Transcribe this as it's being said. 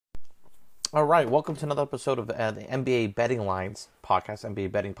All right, welcome to another episode of the NBA Betting Lines podcast,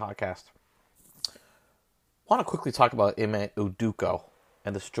 NBA Betting Podcast. I want to quickly talk about Ime Udoka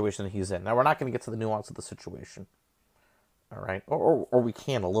and the situation that he's in. Now, we're not going to get to the nuance of the situation, all right? Or we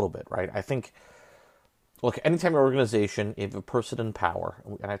can a little bit, right? I think, look, anytime your organization, you have a person in power,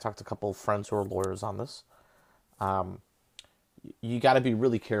 and I talked to a couple of friends who are lawyers on this, you got to be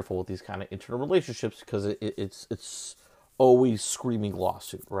really careful with these kind of internal relationships because it's always screaming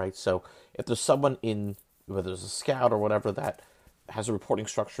lawsuit, right? So if there's someone in, whether there's a scout or whatever, that has a reporting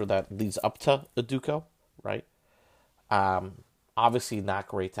structure that leads up to a Duco, right? Obviously not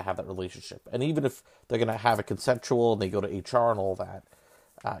great to have that relationship. And even if they're going to have a consensual and they go to HR and all that,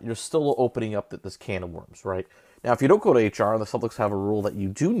 you're still opening up this can of worms, right? Now, if you don't go to HR and the Celtics have a rule that you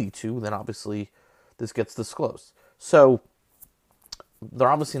do need to, then obviously this gets disclosed. So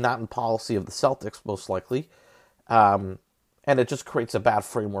they're obviously not in policy of the Celtics, most likely. And it just creates a bad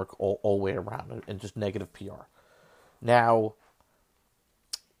framework all the way around and just negative PR. Now,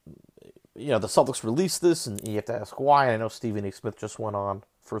 the Celtics released this, and you have to ask why. And I know Stephen A. Smith just went on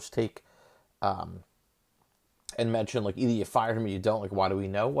First Take and mentioned, like, either you fire him or you don't. Like, why do we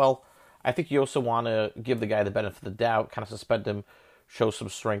know? Well, I think you also want to give the guy the benefit of the doubt, kind of suspend him, show some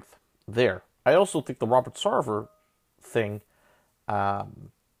strength there. I also think the Robert Sarver thing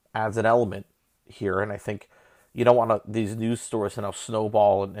adds an element here, and I think you don't want these news stories to now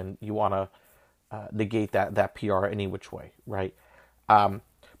snowball, and you want to negate that PR any which way, right? But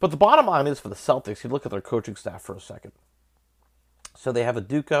the bottom line is for the Celtics, you look at their coaching staff for a second. So they have a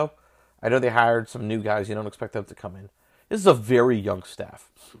Duco. I know they hired some new guys. You don't expect them to come in. This is a very young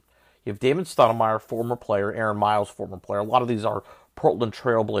staff. You have Damon Stoudemire, former player, Aaron Miles, former player. A lot of these are Portland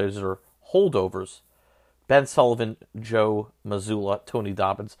Trailblazer holdovers. Ben Sullivan, Joe Mazzulla, Tony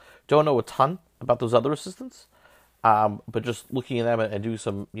Dobbins. Don't know a ton about those other assistants, but just looking at them and do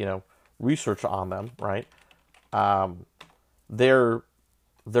some, research on them, right?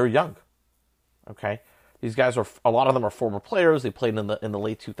 They're young, okay? These guys a lot of them are former players. They played in the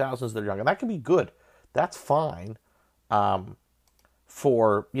late 2000s. They're young, and that can be good. That's fine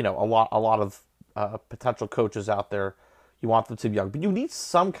for a lot of potential coaches out there. You want them to be young, but you need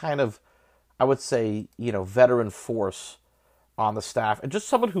some kind of, I would say, veteran force on the staff, and just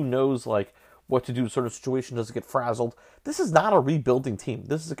someone who knows like what to do in sort of situation, doesn't get frazzled. This is not a rebuilding team.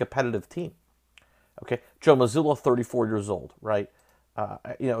 This is a competitive team. Okay, Joe Mazzulla, 34 years old, right?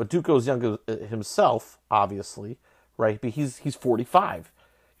 Duco's young himself, obviously, right? But he's 45.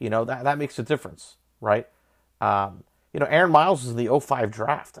 That makes a difference, right? Aaron Miles was in the '05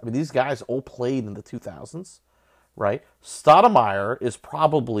 draft. I mean, these guys all played in the 2000s, right? Stoudemire is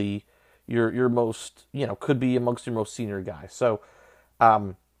probably your most, could be amongst your most senior guys. So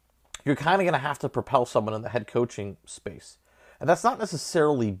you're kind of going to have to propel someone in the head coaching space. And that's not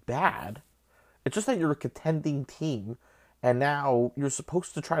necessarily bad. It's just that you're a contending team, and now you're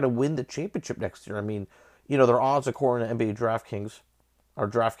supposed to try to win the championship next year. I mean, their odds according to NBA DraftKings, or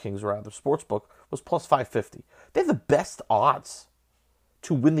DraftKings rather, Sportsbook, was plus 550. They have the best odds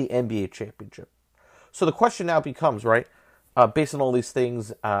to win the NBA championship. So the question now becomes, right, based on all these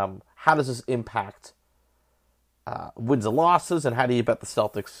things, how does this impact wins and losses, and how do you bet the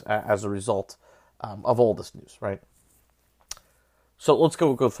Celtics as a result of all this news, right? So let's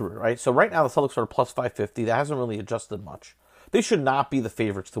go through it, right? So right now the Celtics are plus 550. That hasn't really adjusted much. They should not be the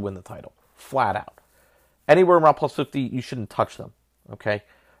favorites to win the title, flat out. Anywhere around plus 50, you shouldn't touch them, okay?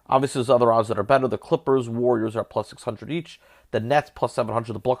 Obviously, there's other odds that are better. The Clippers, Warriors are plus 600 each. The Nets plus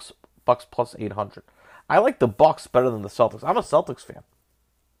 700. The Bucks plus 800. I like the Bucks better than the Celtics. I'm a Celtics fan,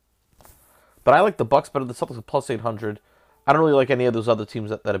 but I like the Bucks better than the Celtics at plus 800. I don't really like any of those other teams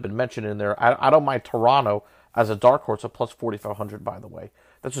that have been mentioned in there. I don't mind Toronto as a dark horse at plus 4,500, by the way.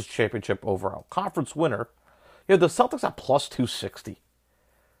 That's just championship overall. Conference winner, the Celtics at plus 260.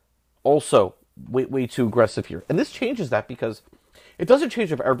 Also, way too aggressive here. And this changes that because it doesn't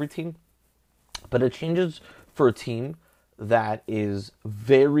change for every team, but it changes for a team that is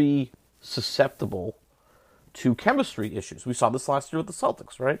very susceptible to chemistry issues. We saw this last year with the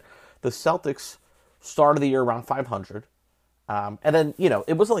Celtics, right? The Celtics started the year around 500. And then,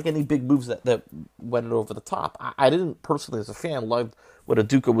 it wasn't like any big moves that went over the top. I didn't personally, as a fan, love what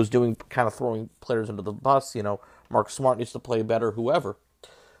Udoka was doing, kind of throwing players under the bus. Mark Smart needs to play better, whoever.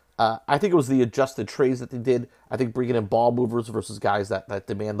 I think it was the adjusted trades that they did. I think bringing in ball movers versus guys that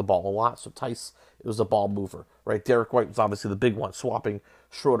demand the ball a lot. So Tice, it was a ball mover, right? Derek White was obviously the big one, swapping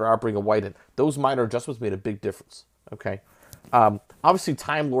Schroeder out, bringing White in. Those minor adjustments made a big difference, okay? Obviously,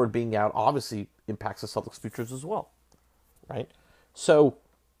 Time Lord being out obviously impacts the Celtics' futures as well, right? So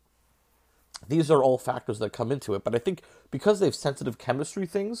these are all factors that come into it. But I think because they have sensitive chemistry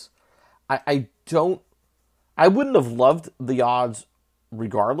things, I wouldn't have loved the odds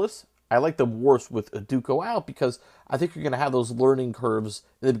regardless. I like them worse with Udoka out because I think you're going to have those learning curves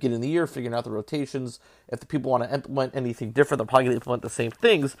in the beginning of the year, figuring out the rotations. If the people want to implement anything different, they're probably going to implement the same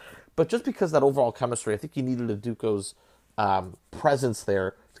things. But just because that overall chemistry, I think you needed Udoka's presence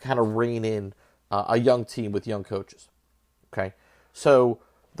there to kind of rein in a young team with young coaches. Okay, so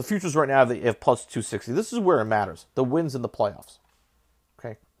the futures right now, they have plus 260. This is where it matters. The wins in the playoffs.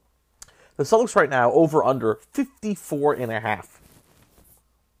 Okay, the Celtics right now over under 54.5.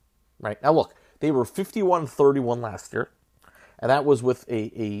 Right now, look, they were 51-31 last year, and that was with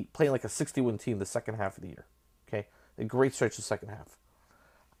a playing like a 60-win team the second half of the year. Okay, a great stretch the second half.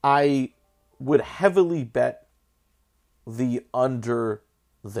 I would heavily bet the under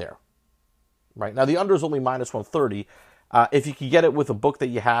there. Right now, the under is only minus 130. If you can get it with a book that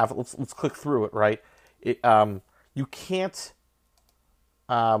you have, let's click through it. Right, you can't.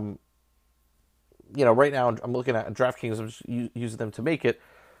 Right now I'm looking at DraftKings. I'm just using them to make it.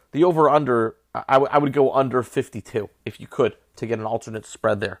 The over-under, I would go under 52 if you could to get an alternate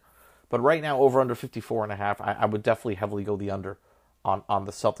spread there. But right now, over-under 54.5, I would definitely heavily go the under on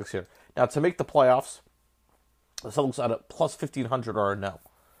the Celtics here. Now, to make the playoffs, the Celtics at a plus 1,500 are a no.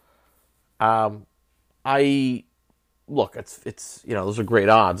 Look, it's those are great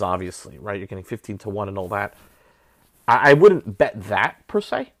odds, obviously, right? You're getting 15-1 and all that. I wouldn't bet that, per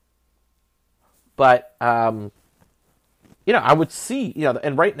se. But, I would see,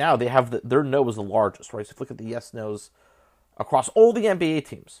 and right now they have their no is the largest, right? So if you look at the yes, no's across all the NBA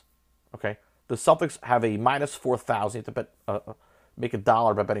teams, okay, the Celtics have a minus 4,000. You have to bet, make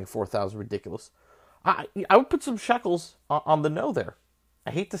 $1 by betting 4,000. Ridiculous. I would put some shekels on the no there.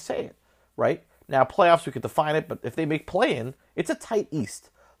 I hate to say it, right? Now, playoffs, we could define it, but if they make play-in, it's a tight East.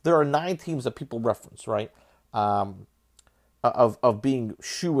 There are 9 teams that people reference, right, of being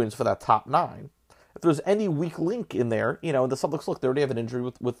shoo-ins for that top 9. If there's any weak link in there, the Celtics, look, they already have an injury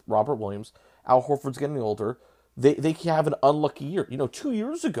with Robert Williams. Al Horford's getting older. They can have an unlucky year. 2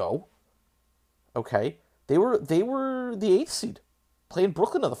 years ago, okay, they were the 8th seed, playing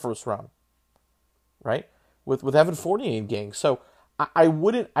Brooklyn in the first round, right, with Evan Fournier and gang. So I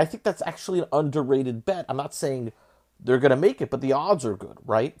think that's actually an underrated bet. I'm not saying they're going to make it, but the odds are good,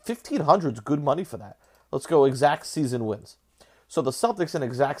 right? 1,500 is good money for that. Let's go exact season wins. So the Celtics in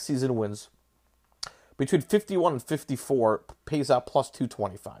exact season wins between 51 and 54 pays out plus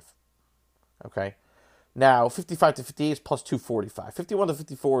 225. Okay. Now 55 to 58 is plus 245. 51 to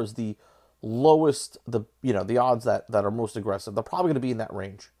 54 is the lowest, the odds that are most aggressive. They're probably going to be in that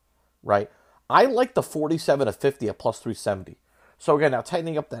range, right? I like the 47 to 50 at plus 370. So again, now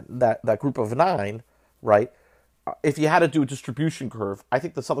tightening up that group of 9, right? If you had to do a distribution curve, I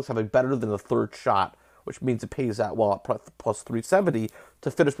think the Celtics have a better than the third shot, which means it pays out well at plus 370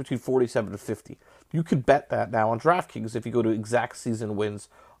 to finish between 47 and 50. You could bet that now on DraftKings if you go to exact season wins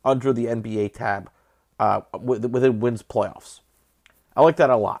under the NBA tab within wins playoffs. I like that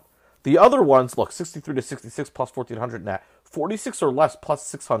a lot. The other ones, look, 63 to 66 plus 1,400 net, 46 or less plus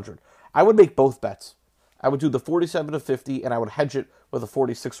 600. I would make both bets. I would do the 47 to 50, and I would hedge it with a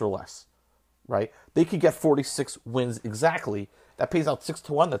 46 or less, right? They could get 46 wins exactly. That pays out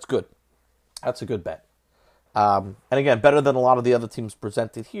 6-1. That's good. That's a good bet. And again, better than a lot of the other teams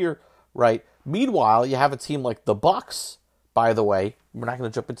presented here, right? Meanwhile, you have a team like the Bucks, by the way. We're not going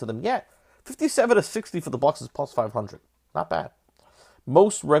to jump into them yet. 57 to 60 for the Bucks is plus 500. Not bad.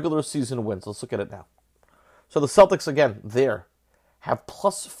 Most regular season wins. Let's look at it now. So the Celtics, again, there have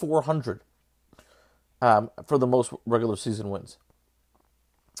plus 400 for the most regular season wins.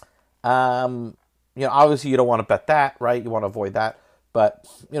 Obviously you don't want to bet that, right? You want to avoid that. But,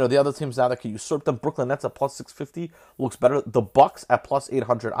 the other teams now that can usurp them, Brooklyn Nets at plus 650 looks better. The Bucks at plus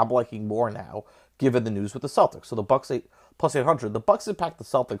 800, I'm liking more now, given the news with the Celtics. So the Bucks plus 800. The Bucks impact the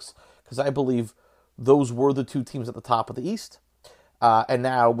Celtics because I believe those were the 2 teams at the top of the East. And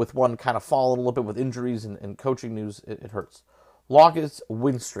now with one kind of falling a little bit with injuries and coaching news, it hurts. Longest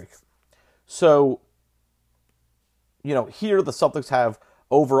win streak. So, here the Celtics have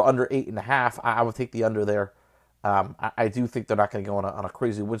over under 8.5. I would take the under there. I do think they're not going to go on a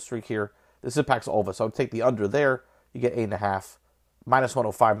crazy win streak here. This impacts all of us. So I would take the under there. You get 8.5. Minus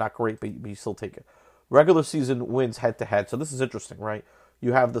 105, not great, but you still take it. Regular season wins head-to-head. So this is interesting, right?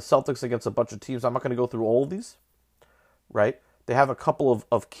 You have the Celtics against a bunch of teams. I'm not going to go through all of these, right? They have a couple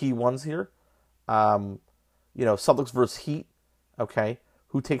of key ones here. Celtics versus Heat, okay?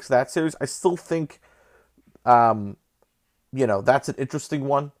 Who takes that series? I still think, that's an interesting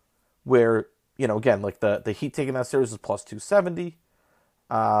one where, again, like the Heat taking that series is plus 270.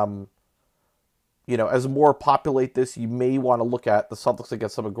 as more populate this, you may want to look at the Celtics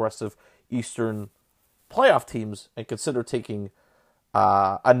against some aggressive Eastern playoff teams and consider taking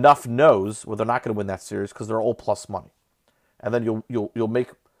enough no's where they're not going to win that series because they're all plus money, and then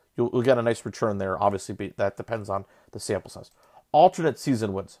you'll get a nice return there. Obviously, that depends on the sample size. Alternate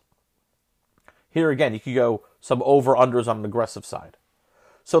season wins. Here again, you could go some over-unders on an aggressive side.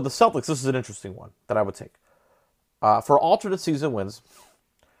 So the Celtics, this is an interesting one that I would take. For alternate season wins,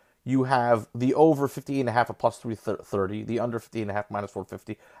 you have the over 50.5 at plus 330, the under 50.5 minus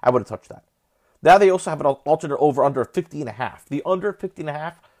 450. I wouldn't touch that. Now they also have an alternate over-under of 50.5. The under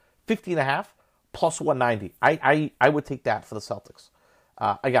 50.5 plus 190. I would take that for the Celtics.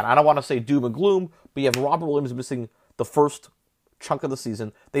 Again, I don't want to say doom and gloom, but you have Robert Williams missing the first chunk of the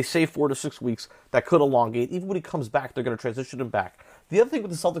season. They say 4 to 6 weeks. That could elongate. Even when he comes back, they're going to transition him back. The other thing with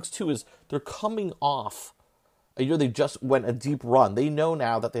the Celtics, too, is they're coming off a year they just went a deep run. They know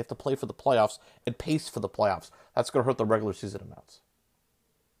now that they have to play for the playoffs and pace for the playoffs. That's going to hurt the regular season amounts.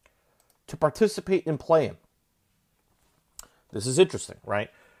 To participate in play-in. This is interesting, right?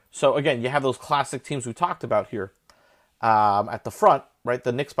 So, again, you have those classic teams we talked about here at the front, right?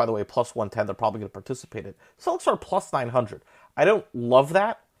 The Knicks, by the way, plus 110. They're probably going to participate in. Celtics are plus 900. I don't love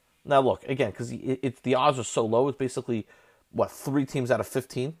that. Now, look, again, because the odds are so low, it's basically, 3 teams out of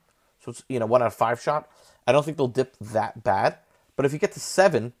 15? So it's, 1 out of 5 shot. I don't think they'll dip that bad. But if you get to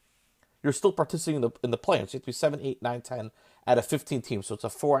 7, you're still participating in the play-in. So you have to be 7, 8, 9, 10 out of 15 teams. So it's a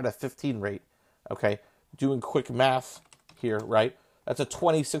 4 out of 15 rate. Okay? Doing quick math here, right? That's a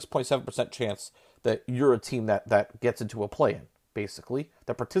 26.7% chance that you're a team that gets into a play-in, basically,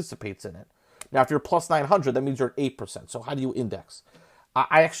 that participates in it. Now, if you're plus 900, that means you're at 8%. So how do you index?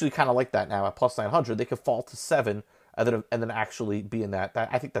 I actually kind of like that now. At plus 900, they could fall to 7 and then actually be in that.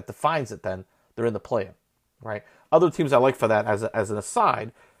 I think that defines it then. They're in the play-in, right? Other teams I like for that, as an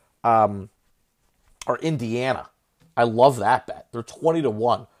aside, are Indiana. I love that bet. They're 20 to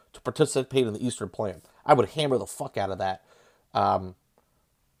 1 to participate in the Eastern play-in. I would hammer the fuck out of that.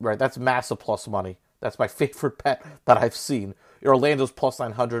 Right, that's massive plus money. That's my favorite bet that I've seen. Orlando's plus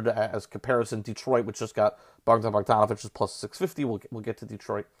 900 as comparison. Detroit, which just got Bogdanovich, is plus 650. We'll get to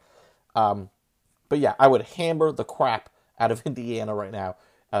Detroit. But yeah, I would hammer the crap out of Indiana right now,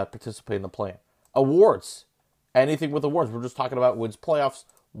 participate in the play-in. Awards. Anything with awards. We're just talking about wins playoffs.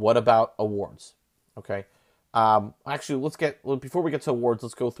 What about awards? Okay. Actually, before we get to awards,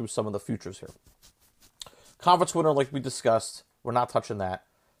 let's go through some of the futures here. Conference winner, like we discussed, we're not touching that.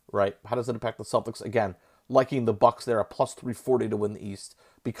 Right? How does it impact the Celtics? Again, liking the Bucks there at plus 340 to win the East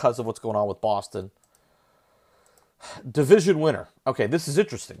because of what's going on with Boston. Division winner. Okay, this is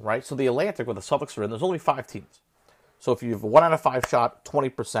interesting, right? So the Atlantic, where the Celtics are in, there's only 5 teams. So if you have a 1 out of 5 shot,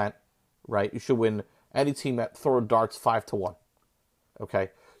 20%, right? You should win any team at throwing darts 5 to 1. Okay?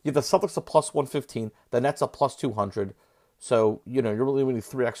 You have the Celtics at plus 115, the Nets at plus 200. So, you're really winning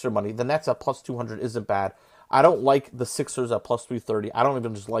 3 extra money. The Nets at plus 200 isn't bad. I don't like the Sixers at plus 330. I don't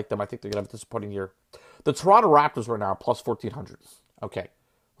even just like them. I think they're going to have a disappointing year. The Toronto Raptors right now are plus 1,400. Okay,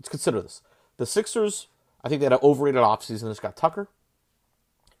 let's consider this. The Sixers, I think they had an overrated offseason. Just got Tucker.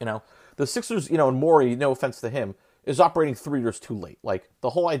 The Sixers, and Morey, no offense to him, is operating 3 years too late. Like,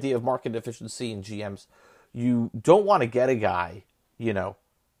 the whole idea of market efficiency and GMs, you don't want to get a guy,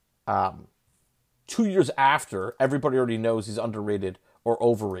 2 years after everybody already knows he's underrated or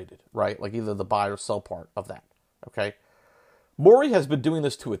overrated, right? Like either the buy or sell part of that, okay? Morey has been doing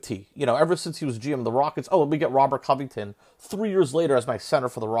this to a T. Ever since he was GM of the Rockets, let me get Robert Covington 3 years later as my center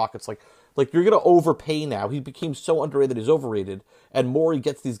for the Rockets. Like you're going to overpay now. He became so underrated, he's overrated. And Morey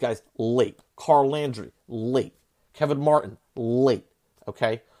gets these guys late. Carl Landry, late. Kevin Martin, late,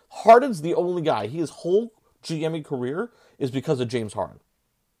 okay? Harden's the only guy. His whole GMing career is because of James Harden,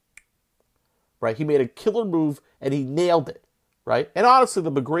 right? He made a killer move, and he nailed it. Right? And honestly,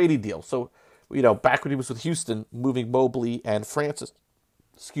 the McGrady deal. So, back when he was with Houston, moving Mobley and Francis,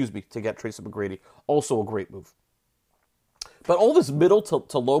 to get Tracy McGrady, also a great move. But all this middle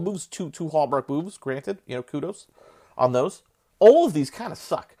to low moves, two hallmark moves, granted, kudos on those. All of these kind of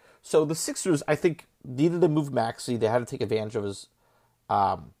suck. So the Sixers, I think, needed to move Maxey. They had to take advantage of his,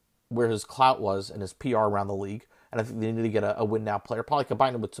 where his clout was and his PR around the league. And I think they need to get a win-now player. Probably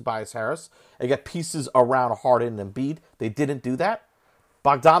combine him with Tobias Harris and get pieces around Harden and Embiid. They didn't do that.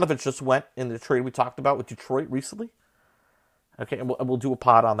 Bogdanovich just went in the trade we talked about with Detroit recently. Okay, and we'll do a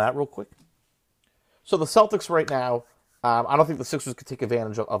pod on that real quick. So the Celtics right now, I don't think the Sixers could take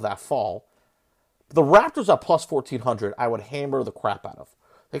advantage of that fall. The Raptors at plus 1,400, I would hammer the crap out of.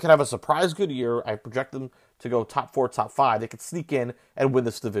 They could have a surprise good year. I project them to go top 4, top 5. They could sneak in and win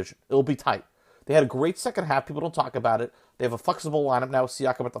this division. It'll be tight. They had a great second half. People don't talk about it. They have a flexible lineup now with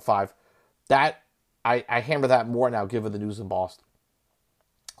Siakam at the 5. That I hammer that more now given the news in Boston.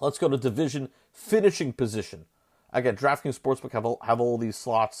 Let's go to division finishing position. Again, DraftKings Sportsbook have all these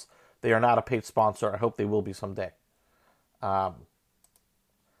slots. They are not a paid sponsor. I hope they will be someday.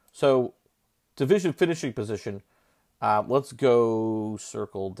 So, division finishing position. Let's go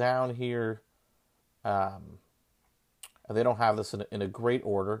circle down here. They don't have this in a great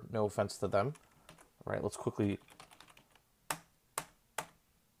order. No offense to them. All right, let's quickly...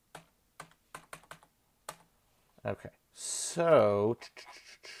 Okay, so...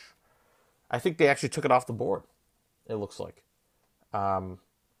 I think they actually took it off the board, it looks like.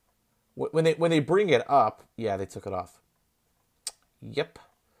 When they bring it up... Yeah, they took it off. Yep.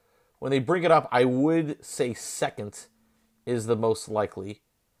 When they bring it up, I would say second is the most likely.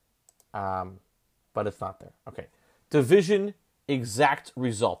 But it's not there. Okay. Division exact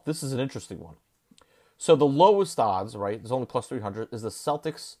result. This is an interesting one. So the lowest odds, right, there's only plus 300, is the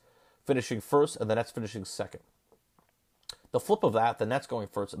Celtics finishing first and the Nets finishing second. The flip of that, the Nets going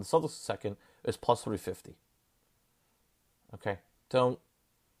first and the Celtics second, is plus 350. Okay. Don't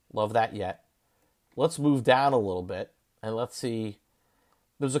love that yet. Let's move down a little bit and let's see.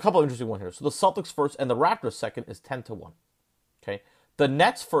 There's a couple of interesting ones here. So the Celtics first and the Raptors second is 10-1. Okay. The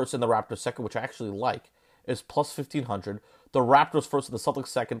Nets first and the Raptors second, which I actually like, is plus 1,500. The Raptors first and the Celtics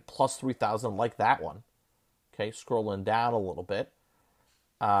second, plus 3,000. Like that one. Okay, scrolling down a little bit.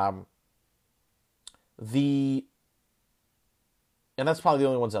 And that's probably the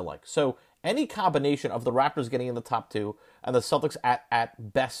only ones I like. So any combination of the Raptors getting in the top two and the Celtics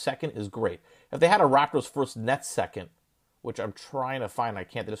at best second is great. If they had a Raptors first, Nets second, which I'm trying to find, I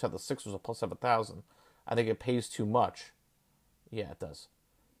can't. They just have the Sixers at plus 7,000. I think it pays too much. Yeah, it does.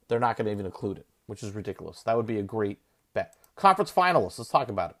 They're not going to even include it, which is ridiculous. That would be a great bet. Conference finalists, let's talk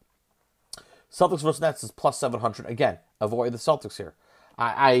about it. Celtics versus Nets is plus 700. Again, avoid the Celtics here.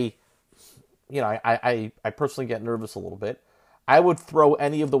 I personally get nervous a little bit. I would throw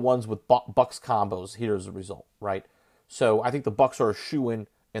any of the ones with Bucks combos here as a result, right? So I think the Bucks are a shoo-in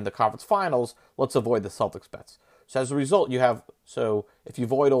in the conference finals. Let's avoid the Celtics bets. So as a result, so if you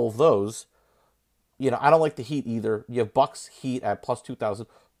avoid all of those, I don't like the Heat either. You have Bucks Heat at plus 2,000.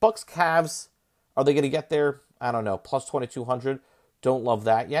 Bucks Cavs, are they going to get there? I don't know. Plus 2,200. Don't love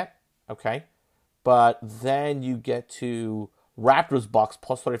that yet. Okay. But then you get to Raptors Bucks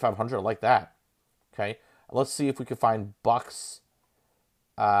plus 3,500. I like that. Okay. Let's see if we can find Bucks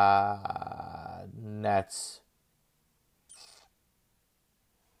Nets.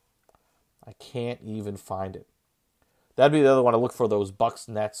 I can't even find it. That'd be the other one. I look for those Bucks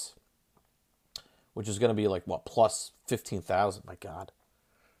Nets, which is going to be like, what, plus 15,000. My God.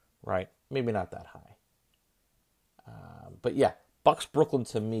 Right. Maybe not that high. But yeah, Bucks Brooklyn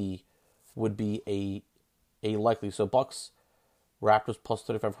to me would be a likely. So Bucks Raptors plus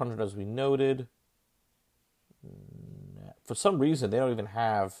 3,500 as we noted. For some reason, they don't even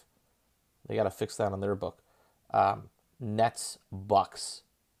have, they got to fix that on their book. Nets Bucks.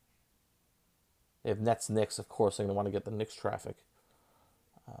 They have Nets Knicks, of course. They're going to want to get the Knicks traffic.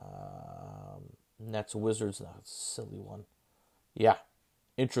 Nets Wizards, no, it's a silly one. Yeah,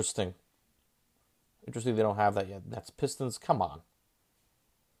 interesting. Interesting they don't have that yet. Nets Pistons, come on.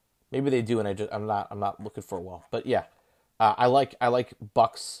 Maybe they do, and I'm not looking for a well. But yeah, I like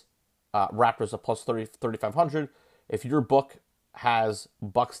Bucks Raptors at plus 3,500. If your book has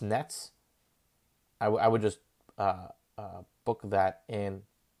Bucks Nets, I would just book that in.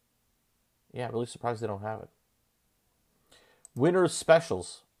 Yeah, really surprised they don't have it. Winners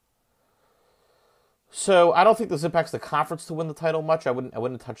specials. So I don't think this impacts the conference to win the title much. I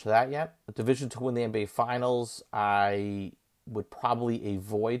wouldn't touch that yet. The division to win the NBA Finals, I would probably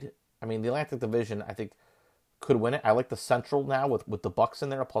avoid. I mean, the Atlantic Division, I think, could win it. I like the Central now with the Bucks in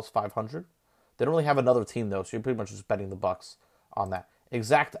there, plus 500. They don't really have another team, though, so you're pretty much just betting the Bucks on that.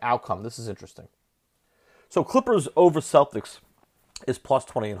 Exact outcome. This is interesting. So Clippers over Celtics is plus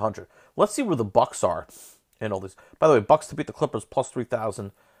 2,800. Let's see where the Bucks are in all this. By the way, Bucks to beat the Clippers, plus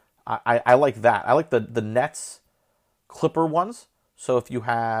 3,000. I like that. I like the Nets Clipper ones. So if you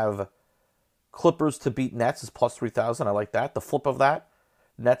have Clippers to beat Nets is plus 3,000. I like that. The flip of that,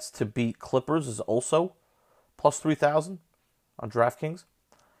 Nets to beat Clippers is also plus 3,000 on DraftKings.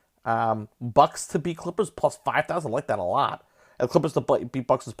 Bucks to beat Clippers plus 5,000. I like that a lot. And Clippers to beat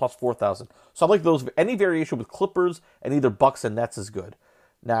Bucks is plus 4,000. So I like those. Any variation with Clippers and either Bucks and Nets is good.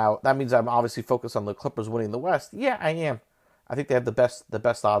 Now, that means I'm obviously focused on the Clippers winning the West. Yeah, I am. I think they have the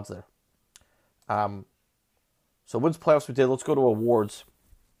best odds there. So wins playoffs we did. Let's go to awards.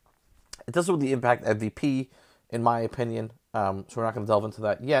 It doesn't really impact MVP, in my opinion. So we're not going to delve into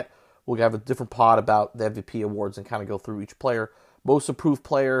that yet. We'll have a different pod about the MVP awards and kind of go through each player. Most improved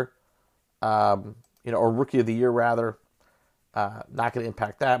player, or rookie of the year rather. Not going to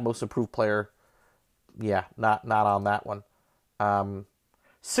impact that. Most improved player, yeah, not on that one.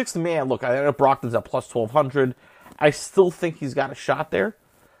 Sixth man, look, I know Brockton's at plus 1,200. I still think he's got a shot there.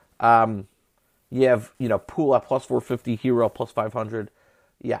 You have, Poole at plus 450, Hero plus 500.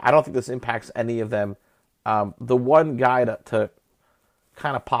 Yeah, I don't think this impacts any of them. The one guy to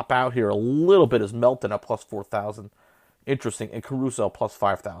kind of pop out here a little bit is Melton at plus 4,000. Interesting. And Caruso plus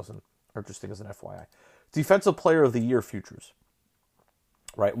 5,000. Interesting as an FYI. Defensive Player of the Year futures.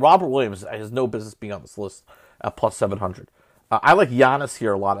 Right. Robert Williams has no business being on this list at plus 700. I like Giannis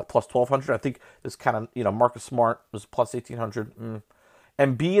here a lot at plus 1,200. I think this kind of, Marcus Smart was plus 1,800.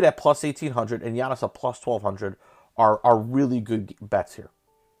 Embiid at plus 1,800 and Giannis at plus 1,200 are really good bets here.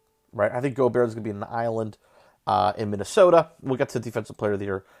 Right. I think Gobert is going to be an island in Minnesota. We'll get to Defensive Player of the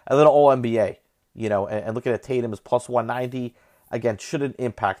Year. And then All NBA. And looking at Tatum is plus 190. Again, shouldn't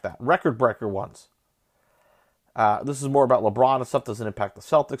impact that. Record breaker ones. This is more about LeBron and stuff. Doesn't impact the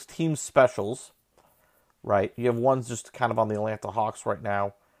Celtics. Team specials, right? You have ones just kind of on the Atlanta Hawks right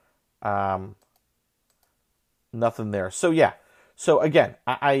now. Nothing there. So, yeah. So, again,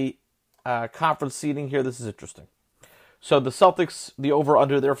 I conference seeding here. This is interesting. So, the Celtics, the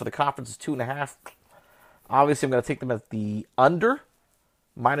over-under there for the conference is 2.5. Obviously, I'm going to take them at the under.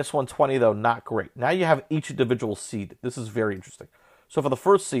 Minus 120, though, not great. Now you have each individual seed. This is very interesting. So for the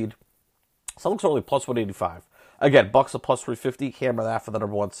first seed, Celtics are only plus 185. Again, Bucks at plus 350. Hammer that for the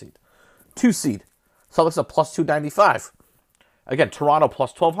number one seed. 2 seed, Celtics at plus 295. Again, Toronto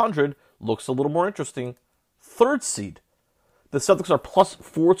plus 1,200. Looks a little more interesting. Third seed, the Celtics are plus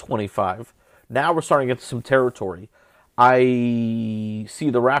 425. Now we're starting to get some territory. I see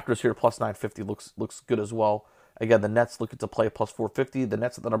the Raptors here plus 950. Looks good as well. Again, the Nets looking to play plus 450. The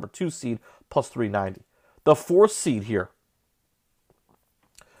Nets at the number 2 seed, plus 390. The 4th seed here,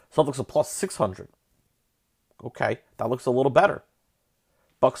 Celtics are plus 600. Okay, that looks a little better.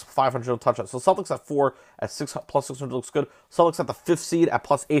 Bucks 500 touchdowns. So Celtics at 4 at 6 plus 600 looks good. Celtics at the 5th seed at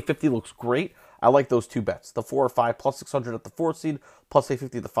plus 850 looks great. I like those two bets. The 4 or 5 plus 600 at the 4th seed, plus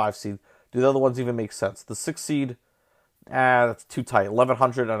 850 at the 5 seed. Do the other ones even make sense? The 6th seed, that's too tight.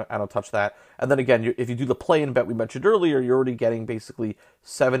 1,100, I don't touch that. And then again, if you do the play-in bet we mentioned earlier, you're already getting basically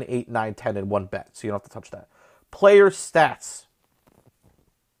 7, 8, 9, 10 in one bet. So you don't have to touch that. Player stats.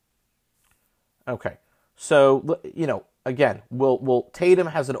 Okay. So, again, will Tatum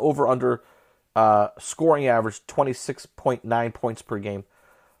has an over-under scoring average, 26.9 points per game.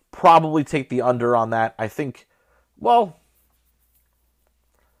 Probably take the under on that. I think, I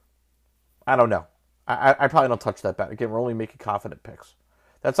don't know. I probably don't touch that bet. Again, we're only making confident picks.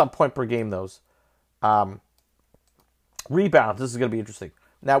 That's on point per game, those. Rebounds, this is going to be interesting.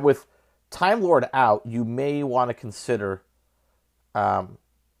 Now, with Time Lord out, you may want to consider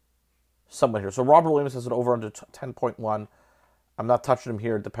someone here. So Robert Williams has an over-under 10.1. I'm not touching him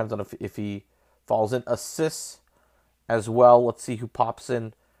here. It depends on if he falls in. Assists as well. Let's see who pops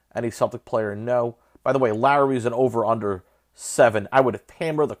in. Any Celtic player? No. By the way, Lowry's an over-under 7. I would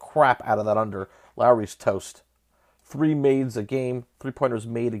hammer the crap out of that under. Lowry's toast. 3 mades a game. 3-pointers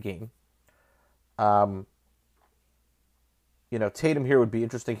made a game. Tatum here would be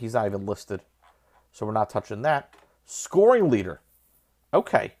interesting. He's not even listed. So we're not touching that. Scoring leader.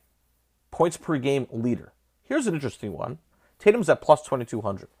 Okay. Points per game leader. Here's an interesting one. Tatum's at plus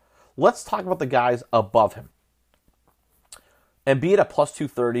 2,200. Let's talk about the guys above him. Embiid at plus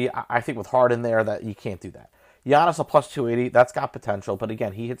 230. I think with Harden there that you can't do that. Giannis at plus 280. That's got potential. But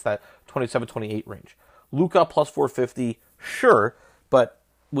again, he hits that 27, 28 range. Luka plus 450. Sure. But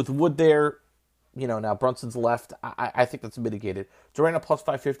with Wood there, now Brunson's left. I think that's mitigated. Durant at plus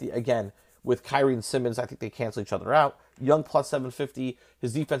 550. Again, with Kyrie and Simmons, I think they cancel each other out. Young plus 750.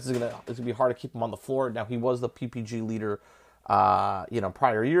 His defense is gonna be hard to keep him on the floor. Now he was the PPG leader,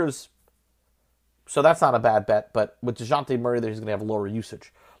 prior years. So that's not a bad bet. But with DeJounte Murray there, he's gonna have lower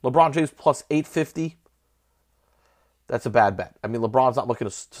usage. LeBron James plus 850. That's a bad bet. I mean, LeBron's not looking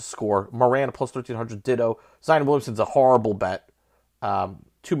to score. Morant plus 1,300. Ditto. Zion Williamson's a horrible bet.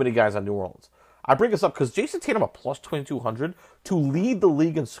 Too many guys on New Orleans. I bring this up because Jason Tatum at plus 2,200 to lead the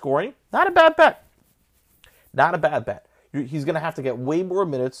league in scoring. Not a bad bet. Not a bad bet. He's going to have to get way more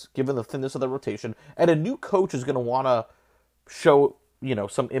minutes given the thinness of the rotation. And a new coach is going to want to show,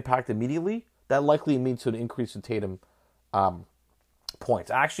 some impact immediately. That likely means an increase in Tatum points.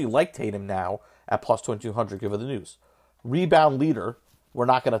 I actually like Tatum now at plus 2,200 given the news. Rebound leader, we're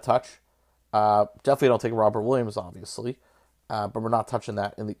not going to touch. Definitely don't take Robert Williams, obviously. But we're not touching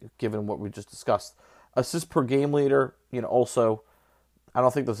that given what we just discussed. Assist per game leader, also, I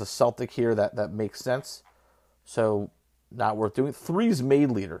don't think there's a Celtic here that makes sense. So, not worth doing. Threes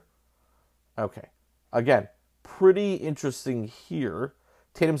made leader. Okay. Again, pretty interesting here.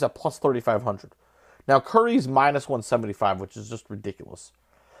 Tatum's at plus 3,500. Now, Curry's minus 175, which is just ridiculous.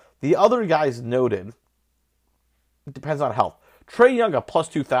 The other guys noted, it depends on health. Trae Young at plus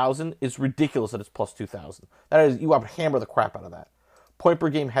 2,000 is ridiculous that it's plus 2,000. That is, you would hammer the crap out of that. Point per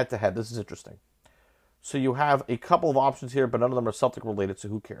game head-to-head. This is interesting. So you have a couple of options here, but none of them are Celtic related, so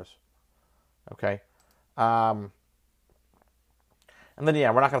who cares? Okay. And then,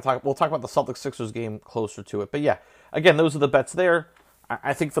 yeah, we're not going to talk. We'll talk about the Celtics-Sixers game closer to it. But, yeah, again, those are the bets there.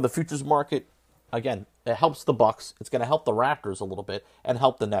 I think for the futures market, again, it helps the Bucks. It's going to help the Raptors a little bit and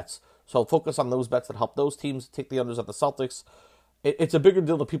help the Nets. So focus on those bets that help those teams. Take the unders at the Celtics. It's a bigger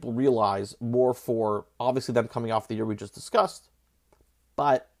deal than people realize, more for, obviously, them coming off the year we just discussed,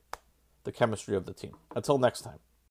 but the chemistry of the team. Until next time.